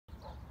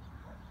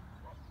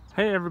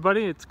Hey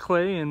everybody, it's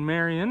Clay and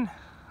Marion.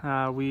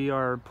 We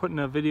are putting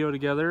a video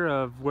together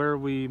of where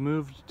we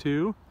moved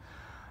to.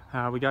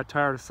 We got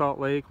tired of Salt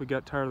Lake, we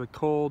got tired of the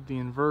cold, the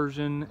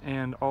inversion,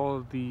 and all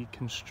of the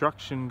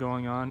construction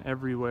going on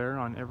everywhere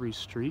on every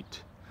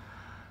street.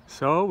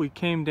 So we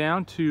came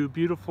down to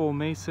beautiful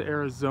Mesa,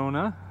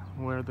 Arizona,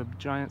 where the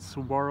giant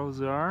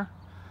saguaros are.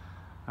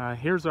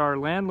 Here's our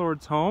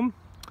landlord's home.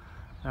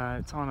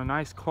 It's on a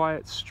nice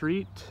quiet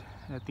street.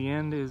 At the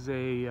end is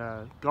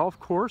a golf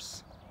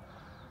course.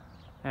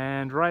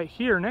 And right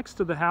here next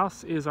to the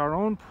house is our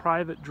own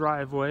private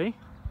driveway.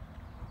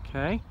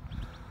 Okay,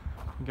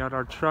 we got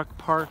our truck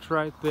parked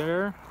right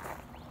there.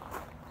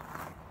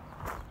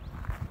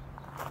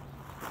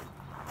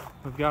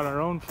 We've got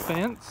our own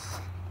fence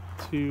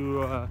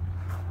to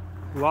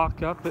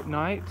lock up at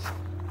night.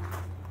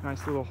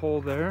 Nice little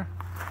hole there.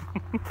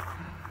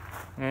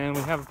 And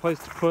we have a place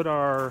to put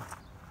our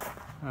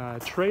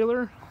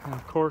trailer, and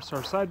of course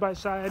our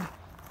side-by-side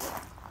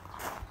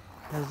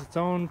has its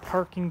own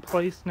parking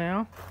place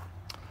now.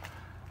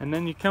 And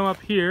then you come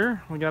up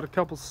here, we got a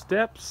couple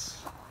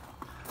steps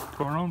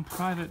to our own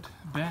private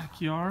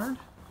backyard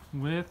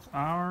with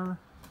our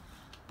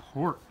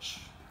porch.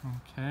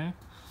 Okay,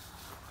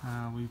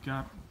 we've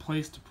got a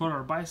place to put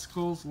our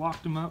bicycles,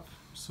 locked them up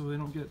so they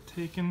don't get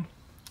taken.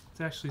 It's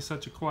actually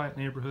such a quiet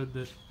neighborhood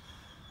that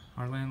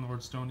our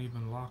landlords don't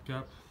even lock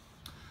up.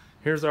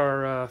 Here's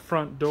our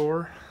front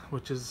door,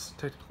 which is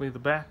technically the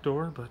back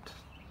door, but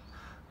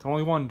it's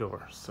only one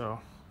door. So,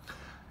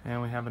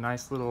 and we have a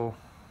nice little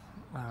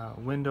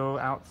window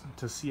out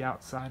to see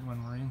outside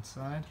when we're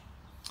inside.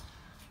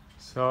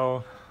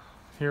 So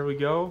here we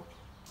go.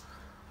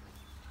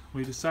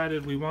 We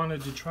decided we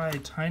wanted to try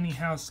tiny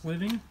house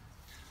living,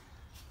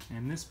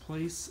 and this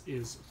place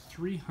is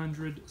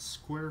 300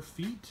 square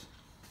feet.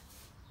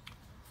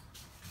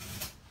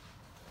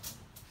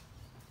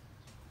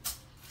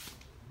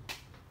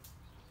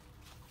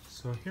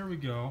 So here we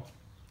go.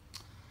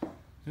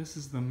 This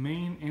is the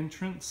main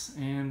entrance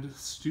and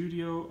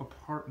studio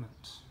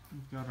apartment.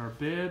 We've got our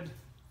bed.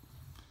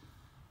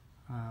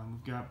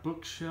 We've got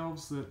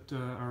bookshelves that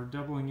are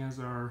doubling as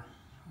our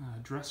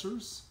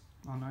dressers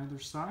on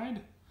either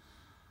side.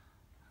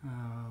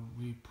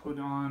 We put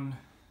on,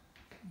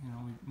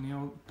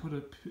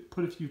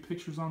 put a few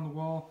pictures on the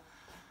wall.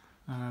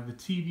 The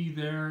TV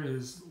there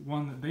is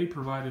one that they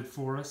provided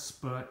for us,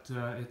 but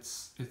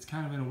it's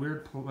kind of in a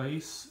weird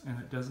place, and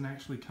it doesn't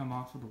actually come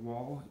off of the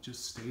wall. It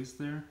just stays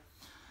there.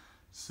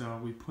 So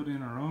we put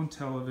in our own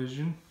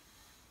television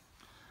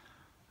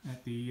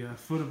at the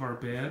foot of our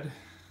bed,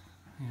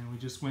 and we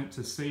just went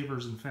to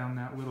Savers and found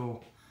that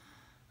little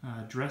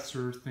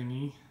dresser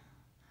thingy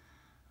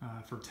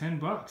for 10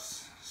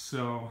 bucks.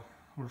 So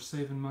we're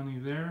saving money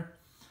there,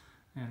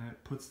 and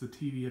it puts the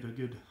TV at a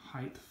good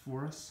height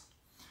for us.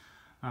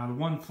 The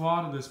one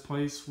flaw to this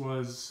place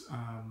was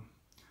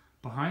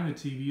behind the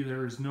TV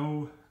there is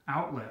no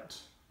outlet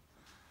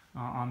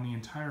on the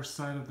entire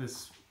side of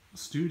this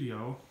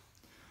studio.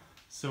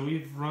 So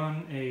we've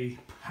run a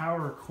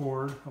power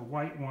cord, a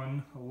white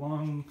one,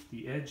 along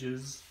the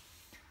edges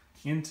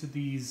into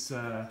these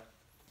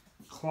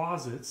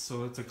closets.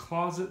 So it's a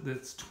closet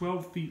that's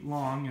 12 feet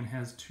long and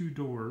has 2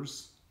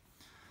 doors.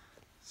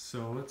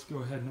 So let's go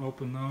ahead and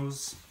open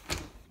those.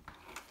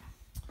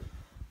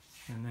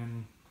 And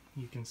then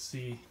you can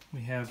see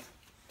we have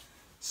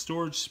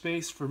storage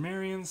space for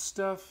Marion's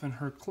stuff and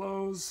her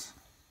clothes.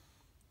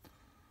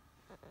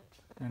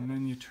 And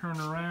then you turn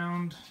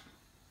around,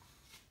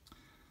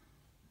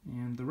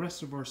 and the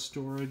rest of our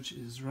storage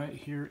is right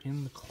here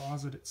in the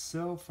closet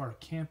itself. Our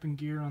camping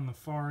gear on the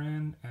far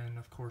end, and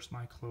of course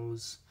my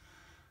clothes,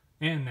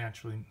 and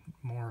naturally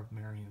more of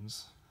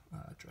Marion's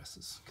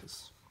dresses,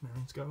 because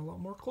Marion's got a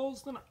lot more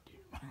clothes than I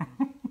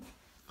do.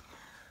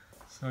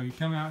 So you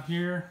come out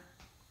here,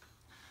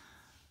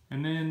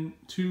 and then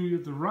to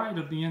the right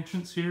of the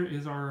entrance here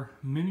is our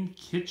mini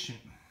kitchen.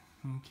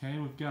 Okay,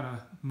 we've got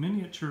a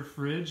miniature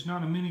fridge,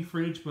 not a mini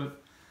fridge,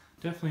 but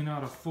definitely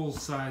not a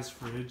full-size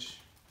fridge.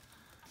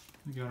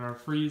 We got our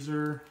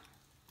freezer,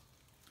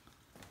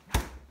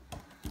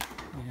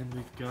 and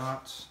we've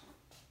got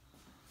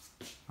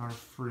our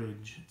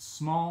fridge. It's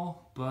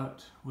small,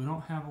 but we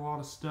don't have a lot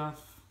of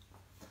stuff,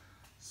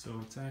 so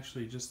it's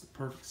actually just the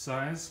perfect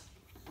size.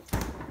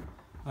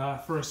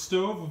 For a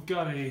stove, we've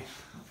got a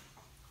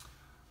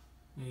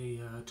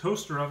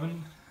toaster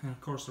oven, and of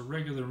course a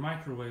regular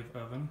microwave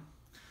oven.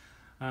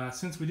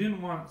 Since we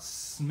didn't want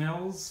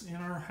smells in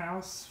our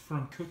house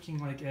from cooking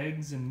like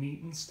eggs and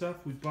meat and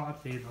stuff, we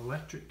bought an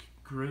electric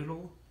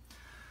griddle,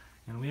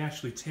 and we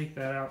actually take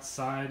that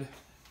outside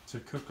to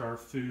cook our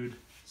food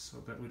so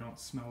that we don't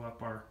smell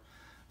up our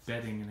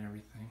bedding and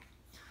everything.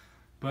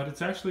 But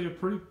it's actually a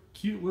pretty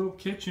cute little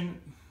kitchen.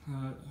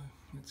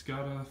 It's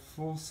got a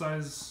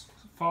full-size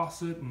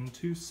faucet and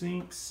 2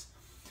 sinks.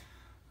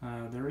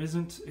 There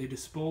isn't a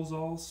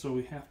disposal, so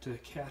we have to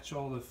catch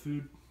all the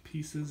food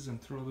pieces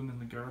and throw them in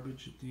the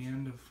garbage at the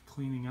end of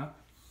cleaning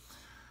up.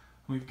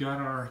 We've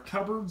got our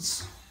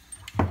cupboards.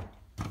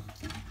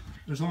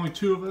 There's only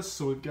 2 of us,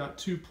 so we've got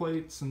 2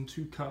 plates and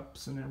 2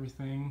 cups and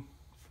everything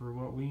for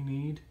what we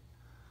need.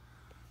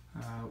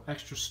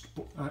 Extra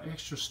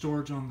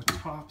storage on the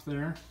top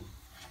there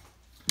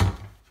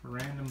for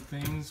random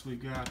things. We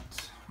got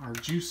our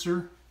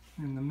juicer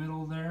in the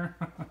middle there.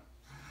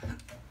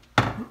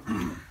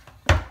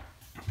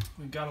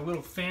 We've got a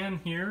little fan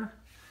here,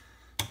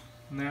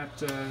 and that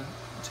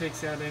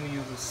takes out any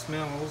of the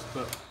smells,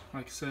 but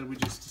like I said, we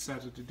just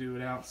decided to do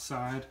it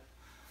outside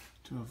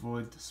to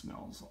avoid the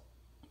smells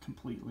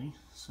completely.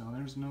 So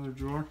there's another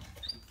drawer.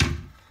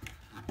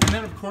 And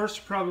then of course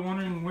you're probably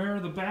wondering where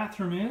the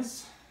bathroom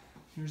is.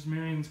 Here's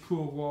Marion's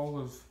cool wall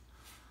of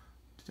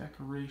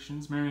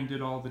decorations. Marion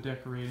did all the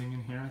decorating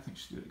in here. I think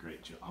she did a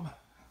great job.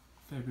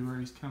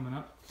 February's coming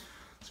up.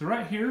 So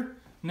right here,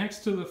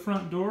 next to the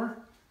front door,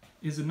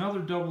 is another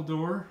double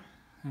door,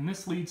 and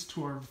this leads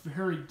to our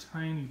very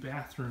tiny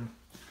bathroom.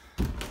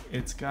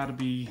 It's got to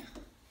be,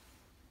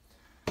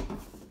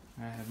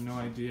 I have no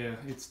idea,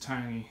 it's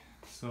tiny.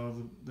 So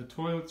the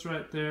toilet's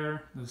right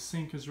there, the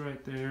sink is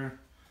right there,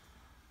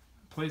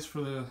 place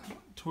for the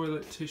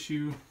toilet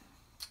tissue,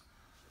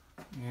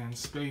 and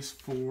space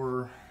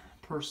for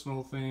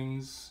personal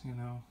things, you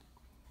know,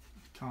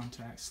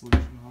 contact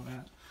solution, all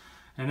that.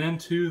 And then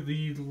to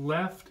the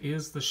left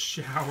is the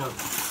shower.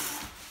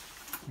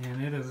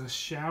 And it is a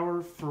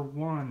shower for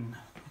one.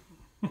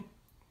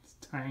 It's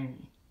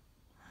tiny.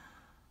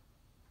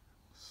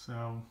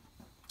 So,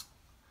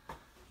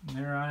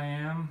 there I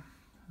am.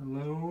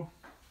 Hello.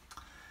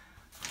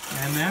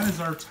 And that is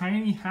our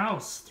tiny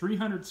house.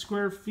 300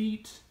 square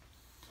feet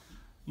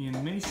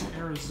in Mesa,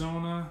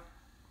 Arizona.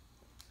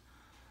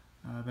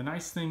 The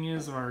nice thing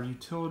is our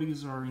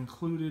utilities are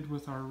included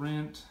with our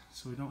rent,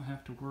 so we don't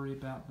have to worry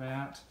about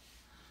that.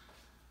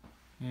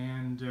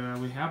 And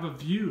we have a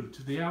view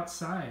to the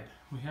outside.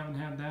 We haven't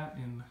had that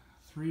in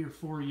 3 or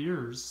 4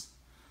 years.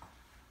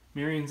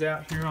 Marion's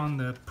out here on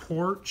the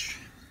porch.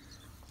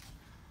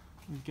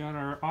 We've got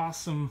our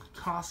awesome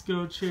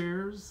Costco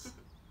chairs.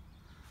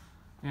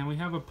 And we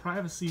have a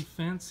privacy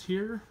fence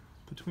here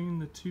between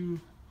the two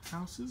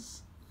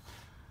houses.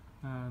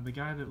 The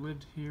guy that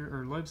lived here,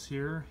 or lives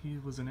here, he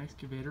was an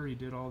excavator. He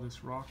did all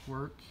this rock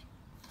work.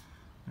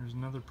 There's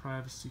another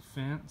privacy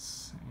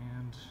fence,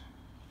 and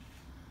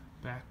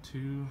back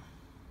to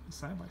the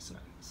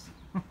side-by-sides.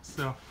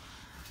 So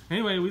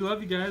anyway, we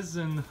love you guys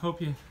and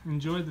hope you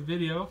enjoyed the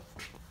video.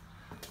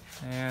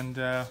 And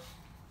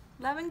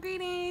love and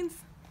greetings.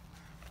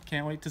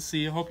 Can't wait to see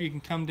you. Hope you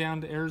can come down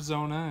to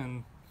Arizona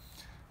and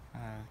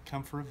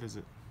come for a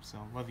visit. So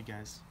love you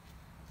guys.